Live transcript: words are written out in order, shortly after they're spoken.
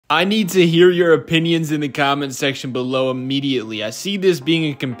I need to hear your opinions in the comment section below immediately. I see this being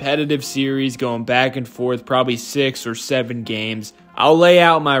a competitive series going back and forth, probably 6 or 7 games. I'll lay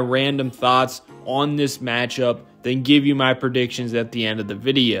out my random thoughts on this matchup, then give you my predictions at the end of the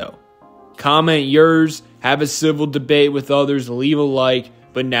video. Comment yours, have a civil debate with others, leave a like,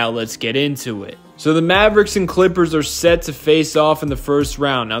 but now let's get into it. So the Mavericks and Clippers are set to face off in the first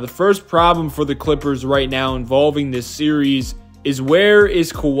round. Now the first problem for the Clippers right now involving this series is where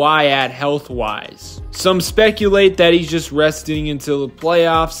is Kawhi at health-wise? Some speculate that he's just resting until the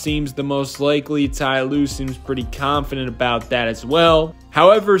playoffs, seems the most likely. Ty Lue seems pretty confident about that as well.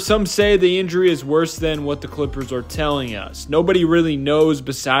 However, some say the injury is worse than what the Clippers are telling us. Nobody really knows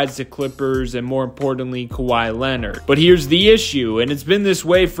besides the Clippers and, more importantly, Kawhi Leonard. But here's the issue, and it's been this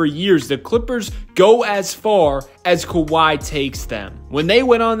way for years. The Clippers go as far as Kawhi takes them. When they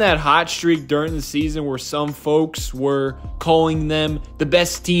went on that hot streak during the season where some folks were calling them the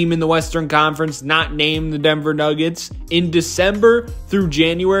best team in the Western Conference, not named the Denver Nuggets, in December through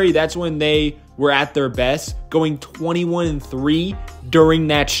January, that's when they were at their best, going 21-3 during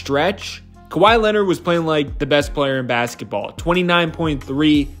that stretch. Kawhi Leonard was playing like the best player in basketball,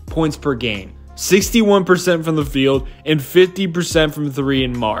 29.3 points per game, 61% from the field, and 50% from 3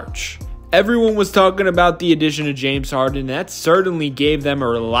 in March. Everyone was talking about the addition of James Harden, and that certainly gave them a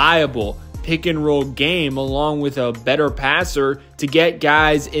reliable pick and roll game along with a better passer to get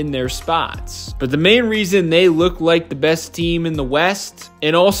guys in their spots. But the main reason they look like the best team in the West,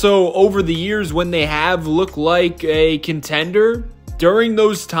 and also over the years when they have looked like a contender, during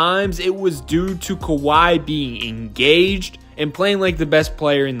those times it was due to Kawhi being engaged and playing like the best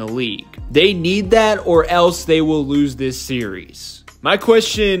player in the league. They need that or else they will lose this series. My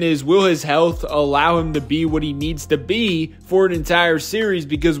question is, will his health allow him to be what he needs to be for an entire series?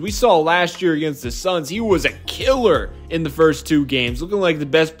 Because we saw last year against the Suns, he was a killer in the first 2 games, looking like the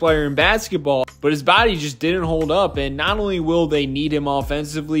best player in basketball, but his body just didn't hold up. And not only will they need him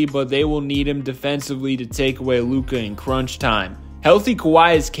offensively, but they will need him defensively to take away Luka in crunch time. Healthy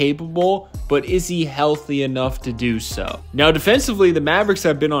Kawhi is capable, but is he healthy enough to do so? Now, defensively, the Mavericks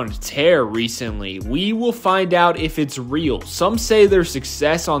have been on a tear recently. We will find out if it's real. Some say their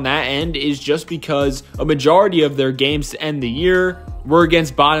success on that end is just because a majority of their games to end the year were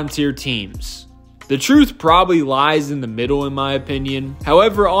against bottom-tier teams. The truth probably lies in the middle, in my opinion.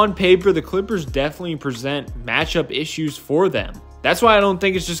 However, on paper, the Clippers definitely present matchup issues for them. That's why I don't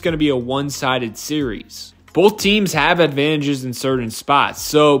think it's just going to be a one-sided series. Both teams have advantages in certain spots.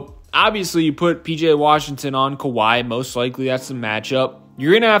 So, obviously, you put PJ Washington on Kawhi. Most likely, that's the matchup.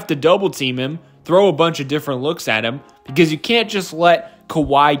 You're going to have to double team him, throw a bunch of different looks at him, because you can't just let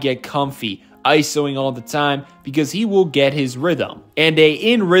Kawhi get comfy, ISOing all the time, because he will get his rhythm. And a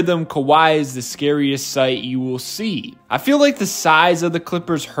in-rhythm Kawhi is the scariest sight you will see. I feel like the size of the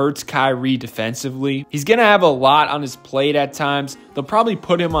Clippers hurts Kyrie defensively. He's going to have a lot on his plate at times. They'll probably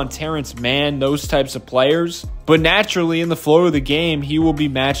put him on Terrence Mann, those types of players. But naturally, in the flow of the game, he will be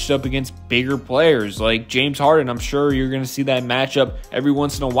matched up against bigger players like James Harden. I'm sure you're going to see that matchup every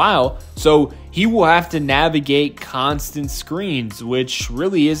once in a while. So he will have to navigate constant screens, which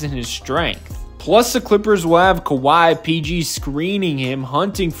really isn't his strength. Plus, the Clippers will have Kawhi, PG screening him,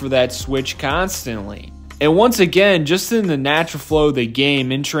 hunting for that switch constantly. And once again, just in the natural flow of the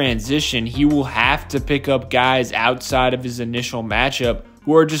game, in transition, he will have to pick up guys outside of his initial matchup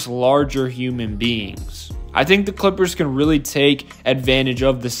who are just larger human beings. I think the Clippers can really take advantage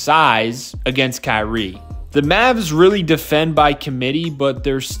of the size against Kyrie. The Mavs really defend by committee, but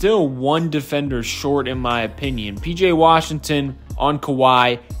they're still one defender short in my opinion. PJ Washington on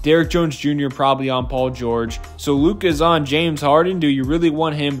Kawhi, Derrick Jones Jr. probably on Paul George. So Luka's on James Harden. Do you really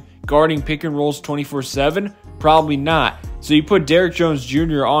want him guarding pick and rolls 24/7? Probably not. So you put Derrick Jones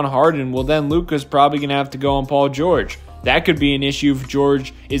Jr. on Harden, well then Luka's probably going to have to go on Paul George. That could be an issue if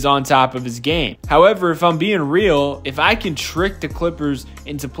George is on top of his game. However, if I'm being real, if I can trick the Clippers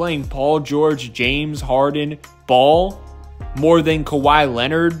into playing Paul George, James Harden ball more than Kawhi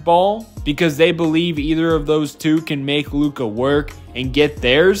Leonard ball, because they believe either of those two can make Luka work and get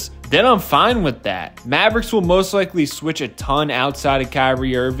theirs, then I'm fine with that. Mavericks will most likely switch a ton outside of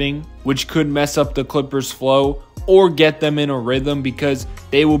Kyrie Irving, which could mess up the Clippers' flow or get them in a rhythm because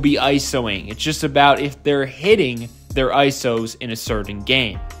they will be ISOing. It's just about if they're hitting their ISOs in a certain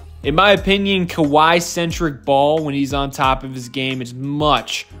game. In my opinion, Kawhi-centric ball when he's on top of his game is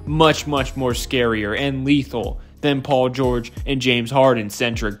much more scarier and lethal than Paul George and James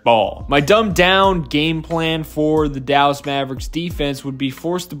Harden-centric ball. My dumbed-down game plan for the Dallas Mavericks defense would be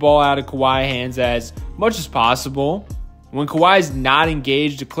force the ball out of Kawhi's hands as much as possible. When Kawhi's not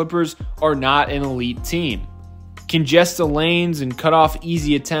engaged, the Clippers are not an elite team. congest the lanes and cut off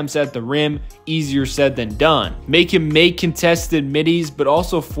easy attempts at the rim. Easier said than done. Make him make contested middies, but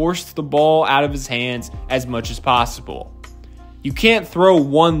also force the ball out of his hands as much as possible. You can't throw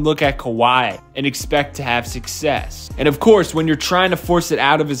one look at Kawhi and expect to have success. And of course, when you're trying to force it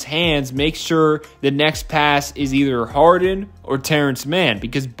out of his hands, make sure the next pass is either Harden or Terrence Mann,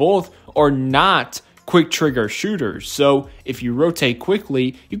 because both are not quick trigger shooters. So if you rotate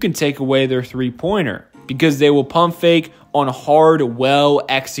quickly, you can take away their three-pointer, because they will pump fake on hard,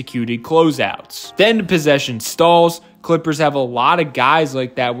 well-executed closeouts. Then the possession stalls. Clippers have a lot of guys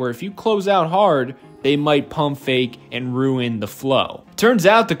like that where if you close out hard, they might pump fake and ruin the flow. Turns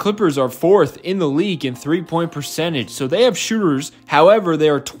out the Clippers are 4th in the league in three-point percentage, so they have shooters. However, they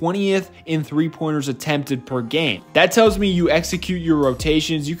are 20th in three-pointers attempted per game. That tells me you execute your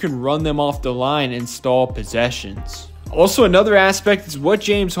rotations, you can run them off the line and stall possessions. Also, another aspect is what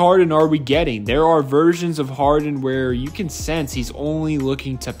James Harden are we getting? There are versions of Harden where you can sense he's only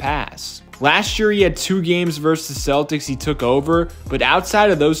looking to pass. Last year, he had 2 games versus the Celtics he took over, but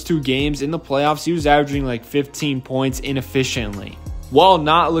outside of those 2 games in the playoffs, he was averaging like 15 points inefficiently, while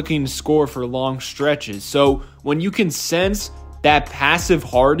not looking to score for long stretches. So when you can sense that passive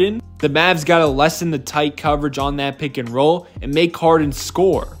Harden, the Mavs got to lessen the tight coverage on that pick and roll and make Harden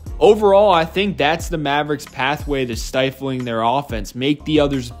score. Overall, I think that's the Mavericks' pathway to stifling their offense. Make the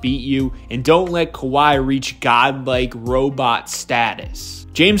others beat you, and don't let Kawhi reach godlike robot status.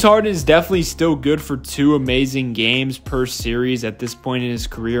 James Harden is definitely still good for 2 amazing games per series at this point in his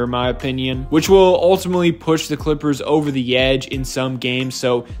career, in my opinion, which will ultimately push the Clippers over the edge in some games,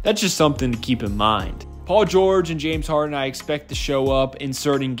 so that's just something to keep in mind. Paul George and James Harden, I expect to show up in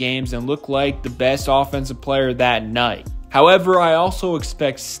certain games and look like the best offensive player that night. However, I also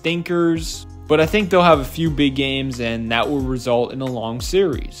expect stinkers, but I think they'll have a few big games and that will result in a long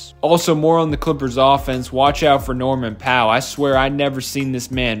series. Also, more on the Clippers offense, watch out for Norman Powell. I swear I've never seen this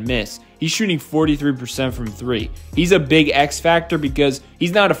man miss. He's shooting 43% from 3. He's a big X factor because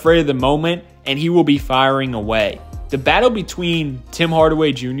he's not afraid of the moment and he will be firing away. The battle between Tim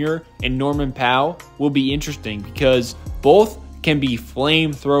Hardaway Jr. and Norman Powell will be interesting because both can be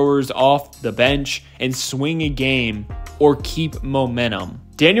flamethrowers off the bench and swing a game or keep momentum.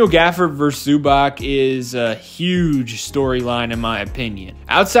 Daniel Gafford versus Zubac is a huge storyline in my opinion.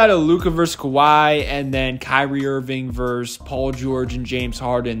 Outside of Luka versus Kawhi and then Kyrie Irving versus Paul George and James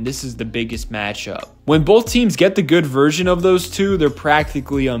Harden, this is the biggest matchup. When both teams get the good version of those two, they're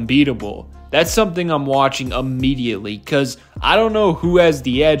practically unbeatable. That's something I'm watching immediately because I don't know who has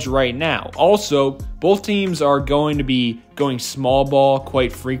the edge right now. Also, both teams are going to be going small ball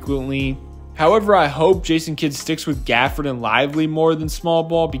quite frequently. However, I hope Jason Kidd sticks with Gafford and Lively more than small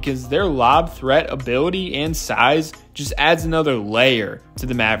ball because their lob threat ability and size just adds another layer to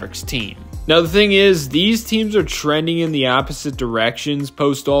the Mavericks team. Now, the thing is, these teams are trending in the opposite directions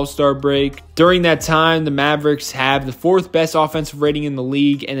post All-Star break. During that time, the Mavericks have the 4th best offensive rating in the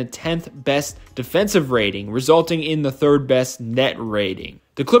league and the 10th best defensive rating, resulting in the 3rd best net rating.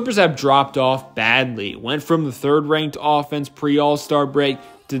 The Clippers have dropped off badly, went from the 3rd ranked offense pre-All-Star break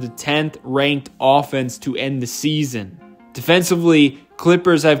to the 10th ranked offense to end the season. Defensively,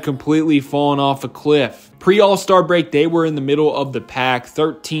 Clippers have completely fallen off a cliff. Pre-All-Star break, they were in the middle of the pack,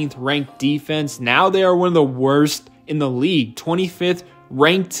 13th ranked defense. Now they are one of the worst in the league, 25th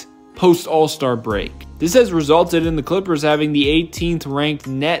ranked post-All-Star break. This has resulted in the Clippers having the 18th ranked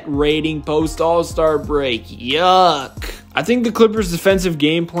net rating post-All-Star break. Yuck. I think the Clippers' defensive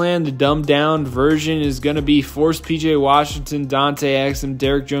game plan, the dumbed-down version, is going to be force PJ Washington, Dante Exum,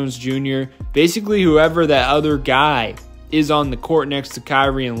 Derrick Jones Jr., basically whoever that other guy is on the court next to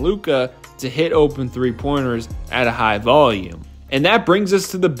Kyrie and Luka to hit open three-pointers at a high volume. And that brings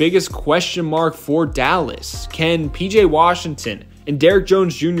us to the biggest question mark for Dallas. Can PJ Washington and Derrick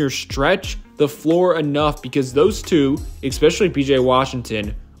Jones Jr. stretch the floor enough? Because those two, especially PJ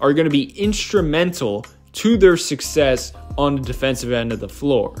Washington, are going to be instrumental to their success on the defensive end of the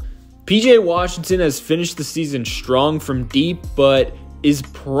floor. PJ Washington has finished the season strong from deep, but is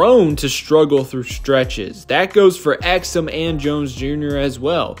prone to struggle through stretches. That goes for Exum and Jones Jr. as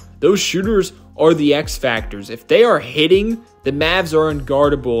well. Those shooters are the X factors. If they are hitting, the Mavs are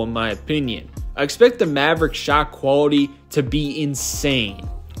unguardable in my opinion. I expect the Mavericks shot quality to be insane.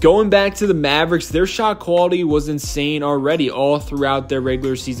 Going back to the Mavericks, their shot quality was insane already all throughout their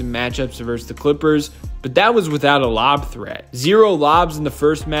regular season matchups versus the Clippers, but that was without a lob threat. 0 lobs in the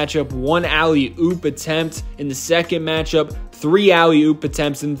first matchup, 1 alley-oop attempt in the second matchup, 3 alley-oop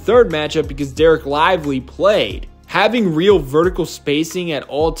attempts in the third matchup because Dereck Lively played. Having real vertical spacing at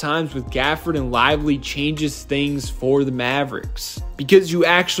all times with Gafford and Lively changes things for the Mavericks because you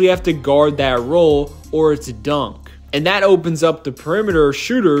actually have to guard that roll or it's a dunk. And that opens up the perimeter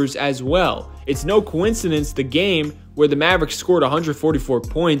shooters as well. It's no coincidence the game where the Mavericks scored 144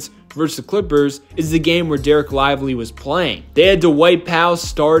 points versus the Clippers is the game where Derek Lively was playing. They had Dwight Powell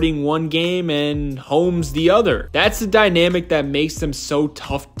starting one game and Holmes the other. That's the dynamic that makes them so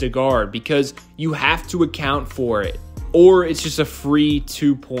tough to guard because you have to account for it. Or it's just a free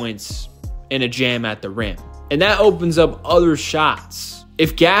 2 points and a jam at the rim. And that opens up other shots.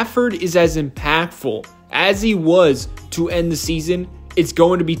 If Gafford is as impactful as he was to end the season, it's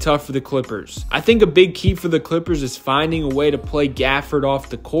going to be tough for the Clippers. I think a big key for the Clippers is finding a way to play Gafford off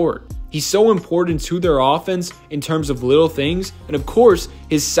the court. He's so important to their offense in terms of little things, and of course,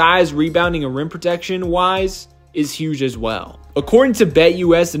 his size, rebounding, and rim protection wise is huge as well. According to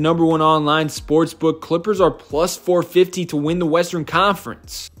BetUS, the #1 online sportsbook, Clippers are plus 450 to win the Western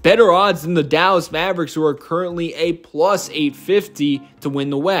Conference. Better odds than the Dallas Mavericks, who are currently a plus 850 to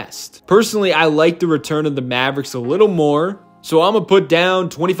win the West. Personally, I like the return of the Mavericks a little more, so I'm going to put down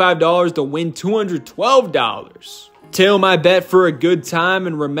 $25 to win $212. Tail my bet for a good time,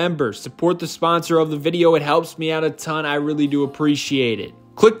 and remember, support the sponsor of the video. It helps me out a ton. I really do appreciate it.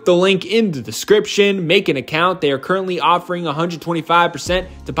 Click the link in the description, make an account. They are currently offering 125%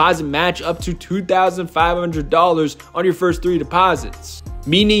 deposit match up to $2,500 on your first 3 deposits.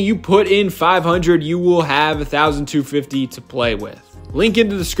 Meaning you put in $500, you will have $1,250 to play with. Link in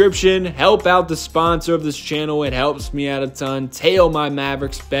the description. Help out the sponsor of this channel. It helps me out a ton. Tail my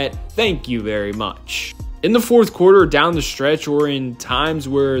Mavericks bet. Thank you very much. In the fourth quarter, down the stretch, or in times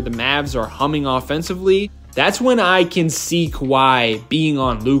where the Mavs are humming offensively, that's when I can see Kawhi being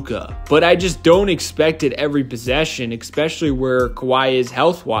on Luka. But I just don't expect it every possession, especially where Kawhi is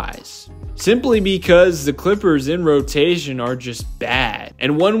health-wise. Simply because the Clippers in rotation are just bad.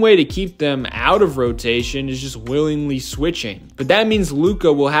 And one way to keep them out of rotation is just willingly switching. But that means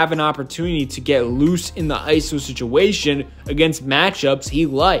Luka will have an opportunity to get loose in the ISO situation against matchups he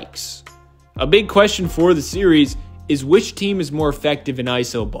likes. A big question for the series is which team is more effective in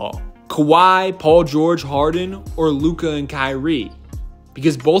ISO ball? Kawhi, Paul George, Harden, or Luka and Kyrie?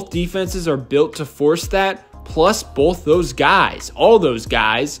 Because both defenses are built to force that, plus both those guys, all those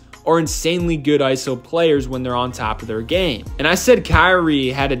guys, are insanely good ISO players when they're on top of their game. And I said Kyrie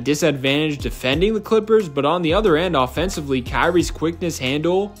had a disadvantage defending the Clippers, but on the other end, offensively, Kyrie's quickness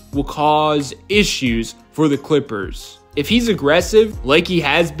handle will cause issues for the Clippers. If he's aggressive, like he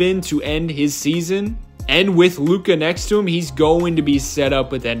has been to end his season, and with Luka next to him, he's going to be set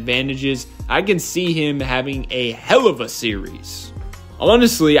up with advantages. I can see him having a hell of a series.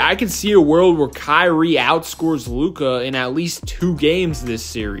 Honestly, I can see a world where Kyrie outscores Luka in at least 2 games this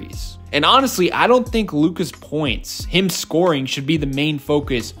series. And honestly, I don't think Luka's points, him scoring, should be the main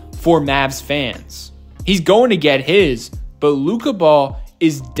focus for Mavs fans. He's going to get his, but Luka ball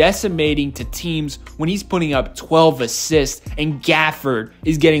is decimating to teams when he's putting up 12 assists and Gafford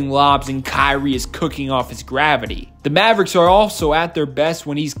is getting lobs and Kyrie is cooking off his gravity. The Mavericks are also at their best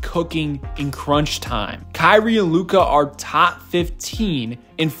when he's cooking in crunch time. Kyrie and Luka are top 15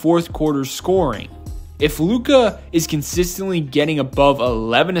 in fourth quarter scoring. If Luka is consistently getting above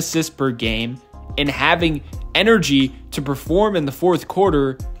 11 assists per game and having energy to perform in the fourth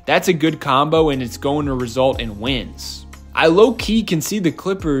quarter, that's a good combo and it's going to result in wins. I low-key can see the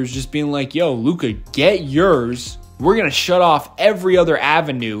Clippers just being like, yo, Luka, get yours. We're going to shut off every other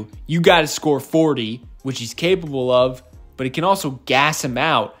avenue. You got to score 40, which he's capable of, but it can also gas him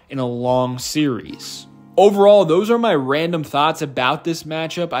out in a long series. Overall, those are my random thoughts about this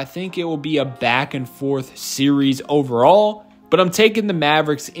matchup. I think it will be a back-and-forth series overall, but I'm taking the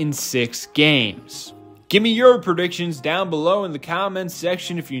Mavericks in 6 games. Give me your predictions down below in the comments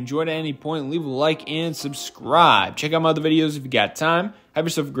section. If you enjoyed at any point, leave a like and subscribe. Check out my other videos if you got time. Have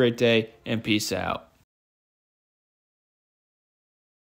yourself a great day, and peace out.